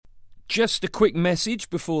Just a quick message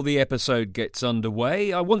before the episode gets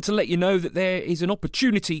underway. I want to let you know that there is an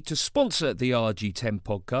opportunity to sponsor the RG10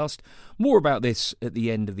 podcast. More about this at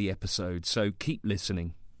the end of the episode, so keep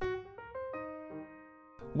listening.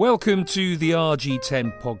 Welcome to the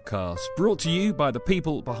RG10 podcast, brought to you by the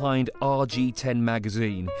people behind RG10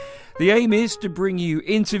 magazine. The aim is to bring you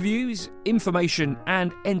interviews, information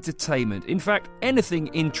and entertainment. In fact, anything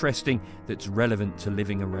interesting that's relevant to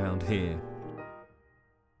living around here.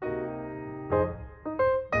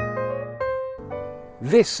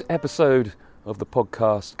 This episode of the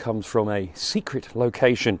podcast comes from a secret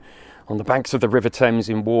location on the banks of the River Thames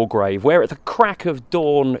in Wargrave, where at the crack of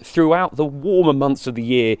dawn throughout the warmer months of the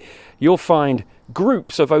year, you'll find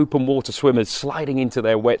groups of open water swimmers sliding into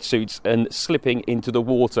their wetsuits and slipping into the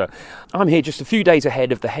water. I'm here just a few days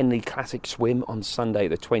ahead of the Henley Classic Swim on Sunday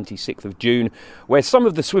the 26th of June, where some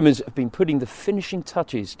of the swimmers have been putting the finishing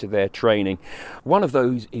touches to their training. One of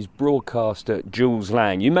those is broadcaster Jules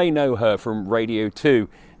Lang. You may know her from Radio 2,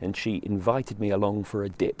 and she invited me along for a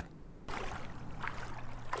dip.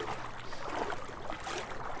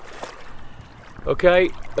 Okay,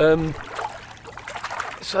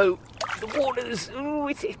 so the water's,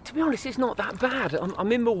 to be honest, it's not that bad.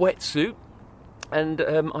 I'm in my wetsuit and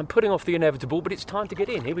I'm putting off the inevitable, but it's time to get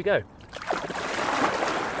in. Here we go.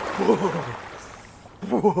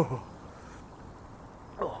 Whoa.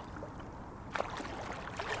 Oh.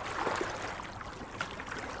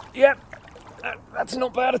 Yep, that's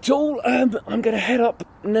not bad at all. I'm going to head up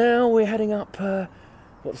now. We're heading up,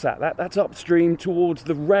 what's that? That's upstream towards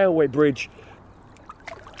the railway bridge.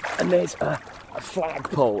 And there's a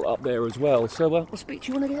flagpole up there as well, so I'll speak to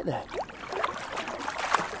you when I get there.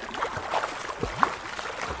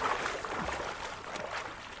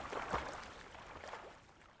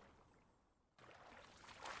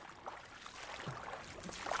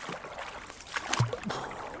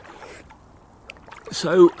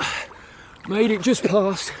 So, made it just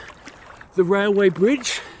past the railway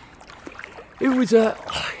bridge.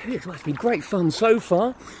 It must be great fun so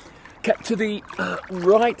far. Kept to the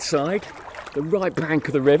right side, the right bank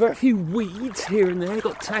of the river. A few weeds here and there,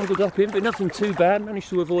 got tangled up in, but nothing too bad. Managed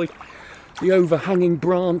to avoid the overhanging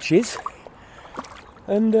branches.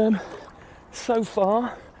 And so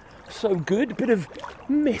far, so good. A bit of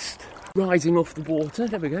mist rising off the water.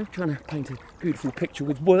 There we go, trying to paint a beautiful picture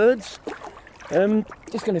with words.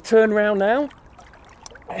 Just going to turn around now,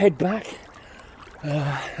 head back,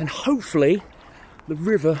 and hopefully the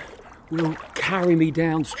river will carry me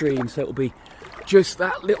downstream, so it'll be just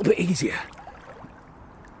that little bit easier.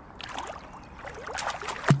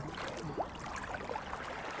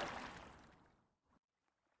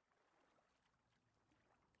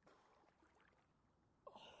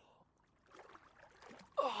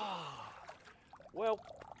 Well,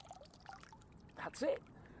 that's it.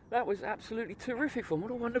 That was absolutely terrific fun.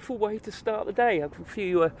 What a wonderful way to start the day. I've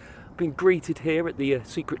been greeted here at the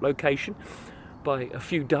secret location by a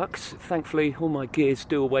few ducks. Thankfully, all my gear's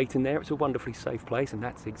still waiting there. It's a wonderfully safe place, and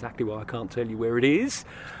that's exactly why I can't tell you where it is.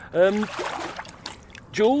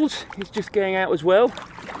 Jules is just getting out as well,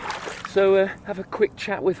 so have a quick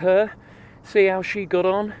chat with her, see how she got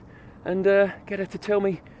on, and get her to tell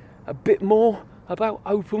me a bit more about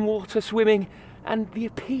open water swimming and the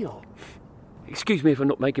appeal. Excuse me if I'm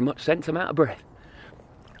not making much sense, I'm out of breath.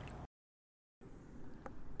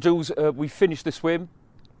 Jules, we finished the swim.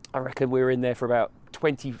 I reckon we were in there for about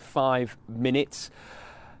 25 minutes.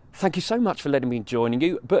 Thank you so much for letting me join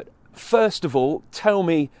you. But first of all, tell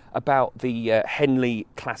me about the Henley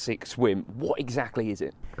Classic Swim. What exactly is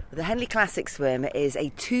it? The Henley Classic Swim is a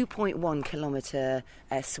 2.1 kilometre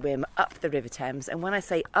swim up the River Thames. And when I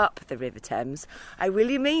say up the River Thames, I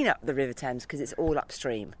really mean up the River Thames because it's all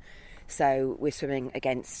upstream. So we're swimming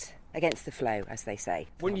against the flow, as they say.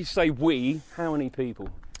 When you say we, how many people?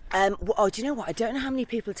 Do you know what? I don't know how many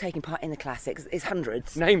people are taking part in the Classics. It's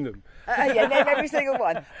hundreds. Name them. Yeah, name every single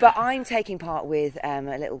one. But I'm taking part with a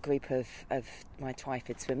little group of my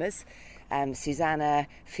Twyford swimmers. Susanna,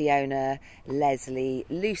 Fiona, Leslie,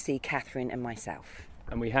 Lucy, Catherine and myself.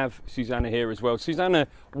 And we have Susanna here as well. Susanna,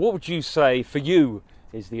 what would you say for you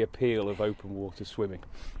is the appeal of open water swimming?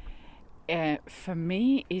 For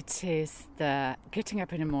me, it is the getting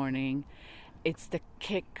up in the morning. It's the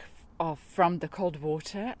kick off from the cold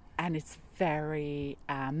water, and it's very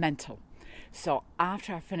mental. So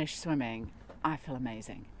after I finish swimming, I feel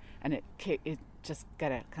amazing, and it just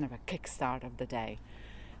get a kind of a kick start of the day.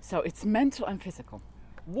 So it's mental and physical.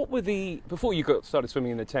 What were before you started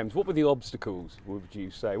swimming in the Thames, what were the obstacles, would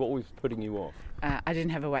you say? What was putting you off? I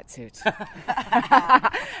didn't have a wetsuit.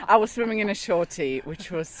 I was swimming in a shorty,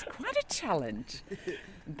 which was quite a challenge.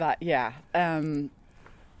 But yeah,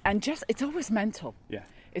 And just, it's always mental. Yeah.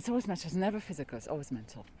 It's always mental. It's never physical. It's always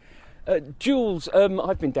mental. Jules,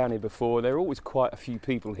 I've been down here before. There are always quite a few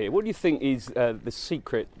people here. What do you think is the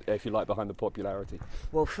secret, if you like, behind the popularity?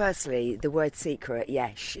 Well, firstly, the word secret,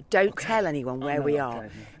 yes. Don't tell anyone where we are.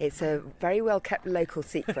 It's a very well kept local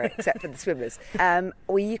secret, except for the swimmers.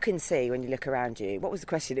 Well, you can see when you look around you. What was the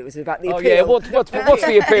question? It was about the appeal. Oh, yeah. What's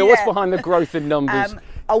the appeal? What's behind the growth in numbers?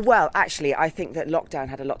 Well, actually, I think that lockdown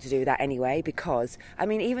had a lot to do with that anyway, because, I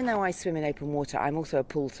mean, even though I swim in open water, I'm also a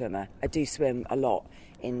pool swimmer. I do swim a lot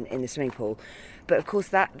in the swimming pool. But of course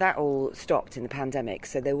that all stopped in the pandemic.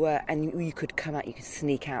 So there were, and you could come out, you could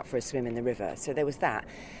sneak out for a swim in the river. So there was that.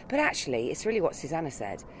 But actually, it's really what Susanna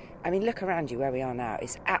said. I mean, look around you where we are now.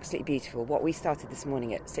 It's absolutely beautiful. What we started this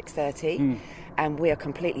morning at 6:30, and we are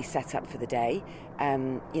completely set up for the day.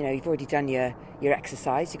 You've already done your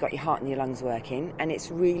exercise. You've got your heart and your lungs working, and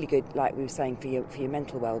it's really good, like we were saying, for your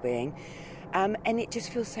mental well-being. And it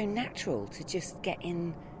just feels so natural to just get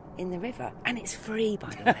in the river, and it's free, by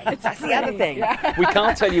the way. That's the other thing. Yeah. We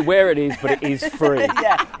can't tell you where it is, but it is free.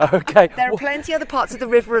 Yeah. Okay. There are plenty other parts of the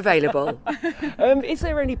river available. Is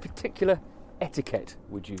there any particular etiquette,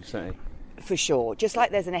 would you say? For sure. Just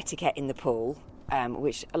like there's an etiquette in the pool,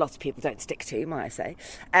 which a lot of people don't stick to, might I say.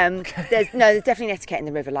 There's definitely an etiquette in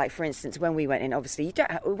the river. Like, for instance, when we went in, obviously,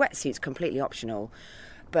 a wetsuit's completely optional.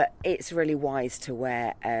 But it's really wise to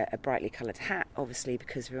wear a brightly coloured hat, obviously,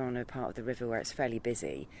 because we're on a part of the river where it's fairly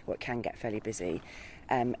busy, or it can get fairly busy,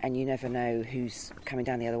 and you never know who's coming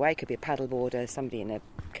down the other way. It could be a paddleboarder, somebody in a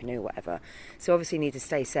canoe, whatever. So obviously you need to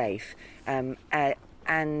stay safe. I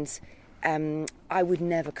would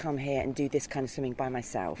never come here and do this kind of swimming by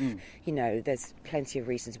myself. You know, there's plenty of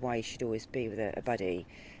reasons why you should always be with a buddy,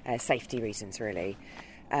 safety reasons, really.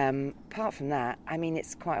 Apart from that, I mean,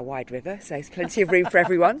 it's quite a wide river, so there's plenty of room for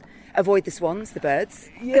everyone. Avoid the swans, the birds.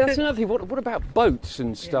 Yeah, that's another thing. What about boats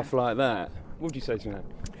and stuff like that? What would you say to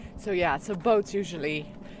that? So boats usually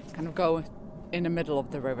kind of go in the middle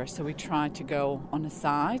of the river, so we try to go on the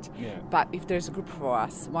side. Yeah. But if there's a group for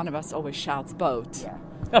us, one of us always shouts boat. Yeah.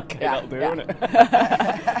 Okay, that'll do, won't it?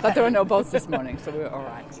 But there were no boats this morning, so we were all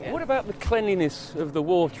right. Yeah. What about the cleanliness of the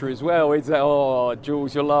water as well? Is that, oh,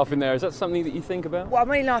 Jules, you're laughing there. Is that something that you think about? Well, I'm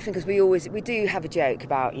really laughing because we do have a joke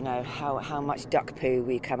about, you know, how much duck poo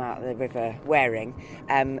we come out of the river wearing.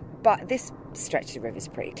 But this stretch of the river is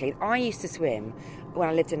pretty clean. I used to swim when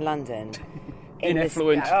I lived in London.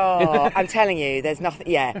 Effluent. I'm telling you, there's nothing.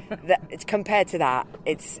 Yeah, compared to that,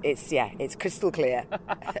 it's crystal clear.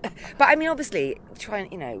 But I mean, obviously,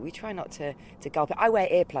 we try not to gulp it. I wear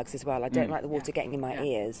earplugs as well. I don't like the water getting in my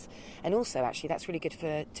ears, and also actually that's really good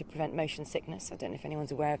to prevent motion sickness. I don't know if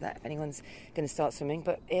anyone's aware of that. If anyone's going to start swimming,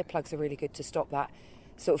 but earplugs are really good to stop that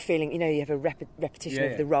sort of feeling. You know, you have a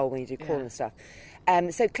repetition of the roll when you do crawl and stuff.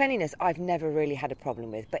 So cleanliness I've never really had a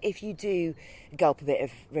problem with, but if you do gulp a bit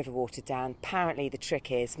of river water down, apparently the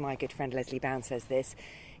trick is, my good friend Leslie Bound says this,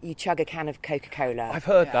 you chug a can of Coca-Cola. I've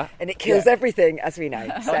heard that. And it kills everything, as we know.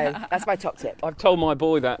 So that's my top tip. I've told my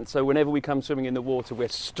boy that, and so whenever we come swimming in the water, we're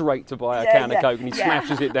straight to buy a can of Coke, and he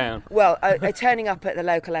smashes it down. Well, turning up at the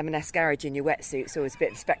local M&S garage in your wetsuit is always a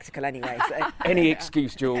bit of a spectacle anyway. So. Any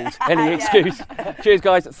excuse, Jules. Any excuse. Cheers,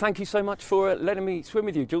 guys. Thank you so much for letting me swim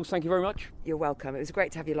with you. Jules, thank you very much. You're welcome. It was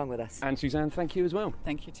great to have you along with us. And Suzanne, thank you as well.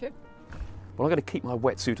 Thank you too. Well, I'm going to keep my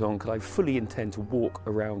wetsuit on because I fully intend to walk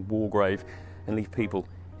around Wargrave and leave people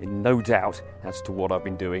in no doubt as to what I've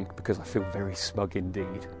been doing, because I feel very smug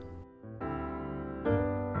indeed.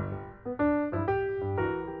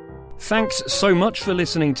 Thanks so much for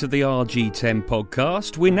listening to the RG10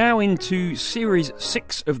 podcast. We're now into series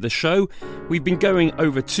 6 of the show. We've been going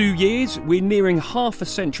over 2 years. We're nearing half a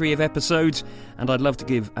century of episodes, and I'd love to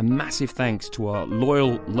give a massive thanks to our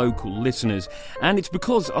loyal local listeners. And it's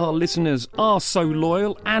because our listeners are so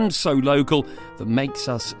loyal and so local that makes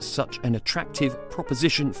us such an attractive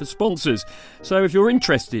proposition for sponsors. So if you're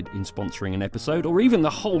interested in sponsoring an episode or even the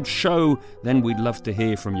whole show, then we'd love to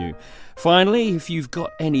hear from you. Finally, if you've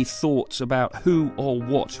got any thoughts about who or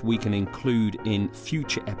what we can include in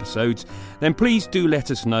future episodes, then please do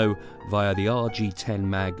let us know via the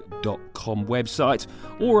rg10mag.com website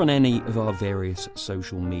or on any of our various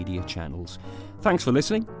social media channels. Thanks for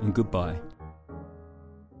listening, and goodbye.